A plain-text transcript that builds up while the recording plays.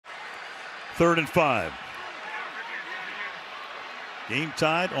3rd and 5. Game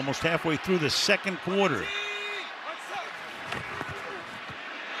tied almost halfway through the second quarter.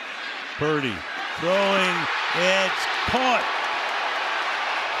 Purdy throwing. It's caught.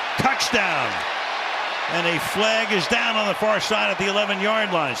 Touchdown. And a flag is down on the far side at the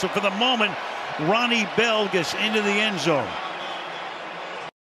 11-yard line. So for the moment, Ronnie Bell gets into the end zone.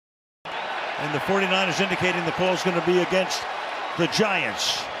 And the 49ers indicating the call is going to be against the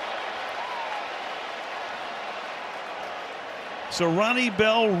Giants. So Ronnie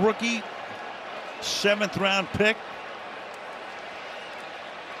Bell, rookie, 7th-round pick,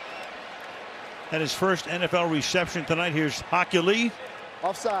 had his first NFL reception tonight. Here's Hockley.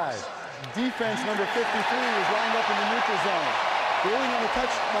 Offside. Defense number 53 is lined up in the neutral zone. The ruling on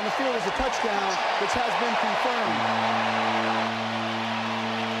the field is a touchdown, which has been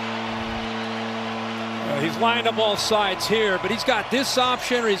confirmed. He's lined up all sides here, but he's got this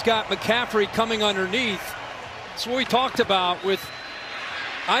option, or he's got McCaffrey coming underneath. That's what we talked about with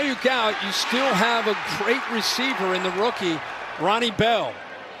Ayuk out. You still have a great receiver in the rookie, Ronnie Bell.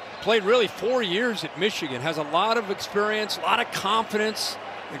 Played really 4 years at Michigan, has a lot of experience, a lot of confidence,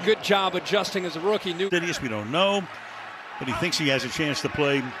 a good job adjusting as a rookie. We don't know, but he thinks he has a chance to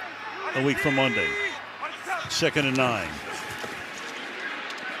play a week from Monday. 2nd and 9.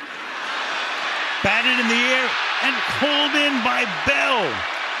 Batted in the air and pulled in by Bell.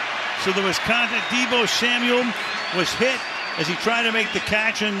 So there was contact. Deebo Samuel was hit as he tried to make the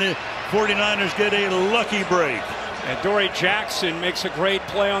catch, and the 49ers get a lucky break. And Dory Jackson makes a great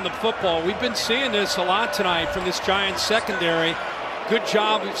play on the football. We've been seeing this a lot tonight from this Giants secondary. Good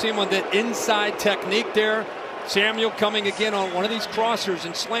job. We've seen him on that inside technique there. Samuel coming again on one of these crossers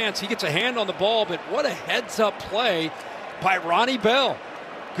and slants. He gets a hand on the ball, but what a heads-up play by Ronnie Bell.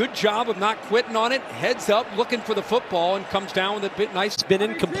 Good job of not quitting on it. Heads up, looking for the football, and comes down with a bit nice. It's been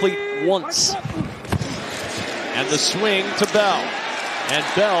incomplete once. And the swing to Bell. And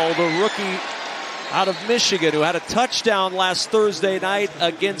Bell, the rookie out of Michigan, who had a touchdown last Thursday night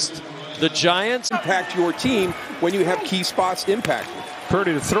against the Giants. Impact your team when you have key spots impacted.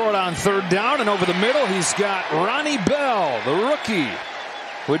 Purdy to throw it on 3rd down, and over the middle he's got Ronnie Bell, the rookie,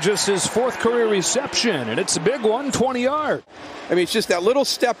 with just his 4th career reception, and it's a big one, 20 yards. I mean, it's just that little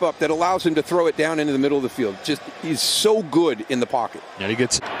step up that allows him to throw it down into the middle of the field. Just, he's so good in the pocket. And he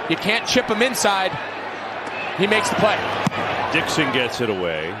gets. You can't chip him inside. He makes the play. Dixon gets it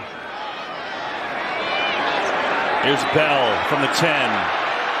away. Here's Bell from the 10.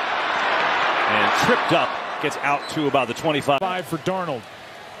 And tripped up. Gets out to about the 25. 5 for Darnold.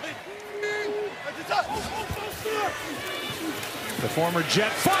 The former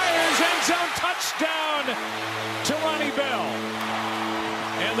Jet fires, end zone touchdown to Ronnie Bell.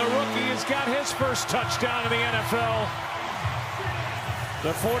 And the rookie has got his first touchdown in the NFL.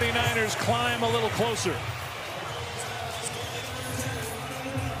 The 49ers climb a little closer.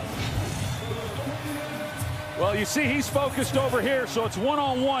 Well, you see he's focused over here, so it's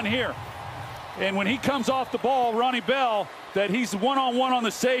one-on-one here. And when he comes off the ball, Ronnie Bell, that he's one-on-one on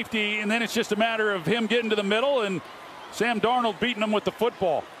the safety, and then it's just a matter of him getting to the middle and Sam Darnold beating him with the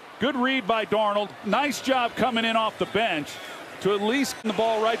football. Good read by Darnold. Nice job coming in off the bench to at least get the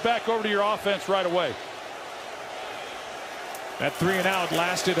ball right back over to your offense right away. That 3 and out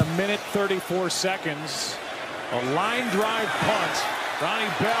lasted 1:34 seconds. A line drive punt. Ronnie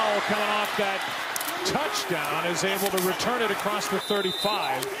Bell coming off that touchdown is able to return it across the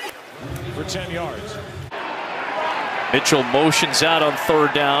 35 for 10 yards. Mitchell motions out on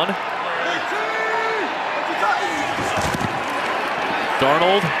 3rd down.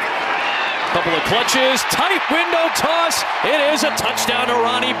 Darnold, couple of clutches, tight window toss. It is a touchdown to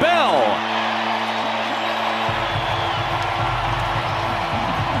Ronnie Bell.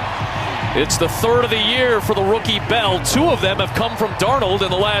 It's the 3rd of the year for the rookie Bell. 2 of them have come from Darnold in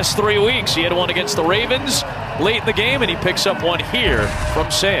the last 3 weeks. He had one against the Ravens late in the game, and he picks up one here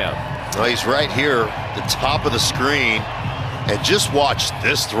from Sam. Well, he's right here, the top of the screen, and just watch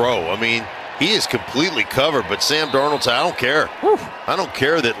this throw. I mean, he is completely covered, but Sam Darnold said, I don't care. Whew. I don't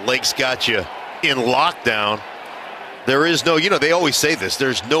care that Lake's got you in lockdown. There is no, they always say this,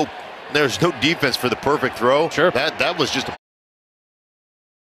 there's no defense for the perfect throw. Sure. That was just a